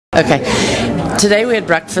Okay, today we had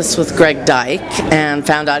breakfast with Greg Dyke and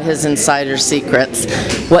found out his insider secrets.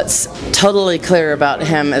 What's totally clear about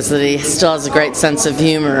him is that he still has a great sense of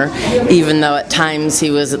humor, even though at times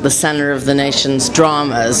he was at the center of the nation's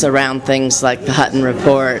dramas around things like the Hutton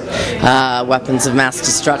Report, weapons of mass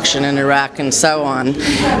destruction in Iraq, and so on.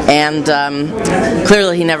 And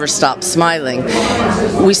clearly he never stopped smiling.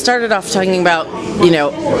 We started off talking about,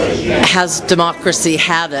 has democracy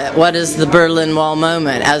had it? What is the Berlin Wall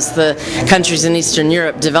moment? As the countries in Eastern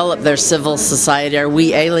Europe develop their civil society, are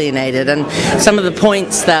we alienated? And some of the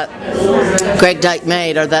points that Greg Dyke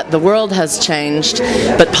made are that the world has changed,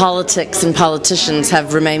 but politics and politicians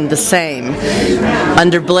have remained the same.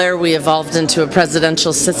 Under Blair, we evolved into a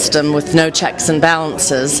presidential system with no checks and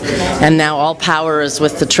balances, and now all power is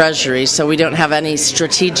with the Treasury, so we don't have any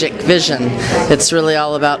strategic vision. It's really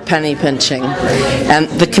all about penny pinching. And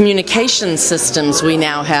the communication systems we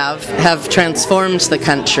now have transformed the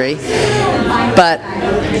country. But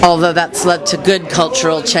although that's led to good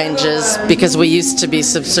cultural changes, because we used to be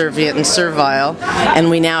subservient and servile, and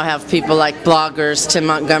we now have people like bloggers, Tim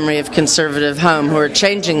Montgomery of Conservative Home, who are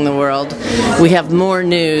changing the world, we have more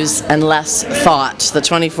news and less thought. The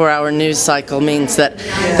 24-hour news cycle means that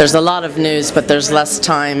there's a lot of news, but there's less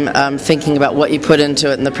time thinking about what you put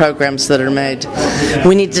into it and the programs that are made.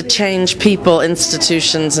 We need to change people,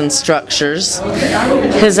 institutions, and structures.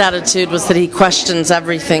 His attitude was that he questions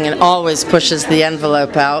everything and always pushes the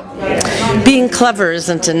envelope out. Being clever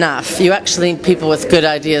isn't enough. You actually need people with good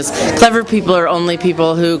ideas. Clever people are only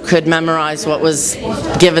people who could memorize what was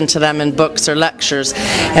given to them in books or lectures.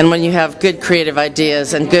 And when you have good creative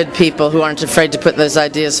ideas and good people who aren't afraid to put those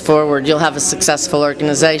ideas forward, you'll have a successful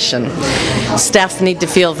organization. Staff need to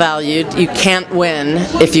feel valued. You can't win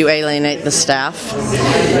if you alienate the staff.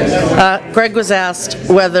 Greg was asked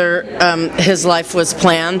whether his life was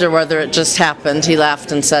planned or whether it just happened. He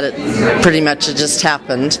laughed and said it pretty much had just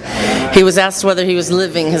happened. He was asked whether he was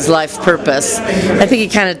living his life purpose. I think he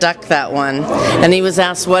kind of ducked that one. And he was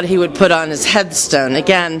asked what he would put on his headstone.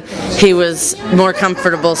 Again, he was more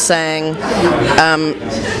comfortable saying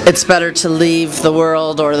it's better to leave the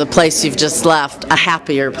world or the place you've just left a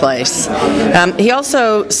happier place. He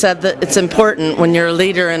also said that it's important when you're a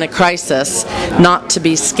leader in a crisis not to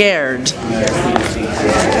be scared.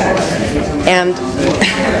 And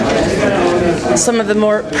some of the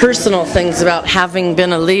more personal things about having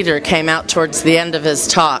been a leader came out towards the end of his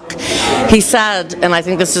talk. He said, and I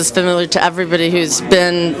think this is familiar to everybody who's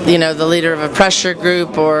been, the leader of a pressure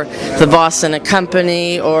group or the boss in a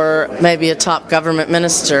company or maybe a top government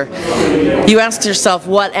minister, you ask yourself,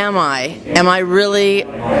 what am I? Am I really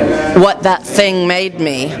what that thing made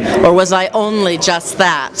me? Or was I only just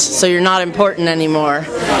that? So you're not important anymore.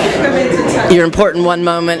 You're important one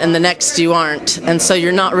moment and the next you aren't. And so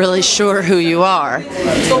you're not really sure who you are.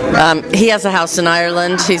 He has a house in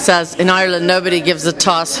Ireland. He says, in Ireland, nobody gives a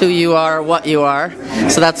toss who you are or what you are.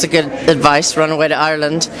 So that's a good advice, run away to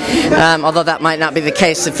Ireland. Although that might not be the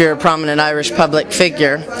case if you're a prominent Irish public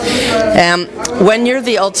figure. When you're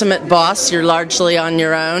the ultimate boss, you're largely on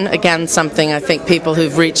your own. Again, something I think people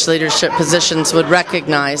who've reached leadership positions would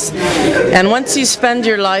recognize. And once you spend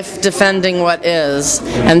your life defending what is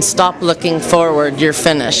and stop looking forward, you're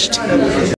finished.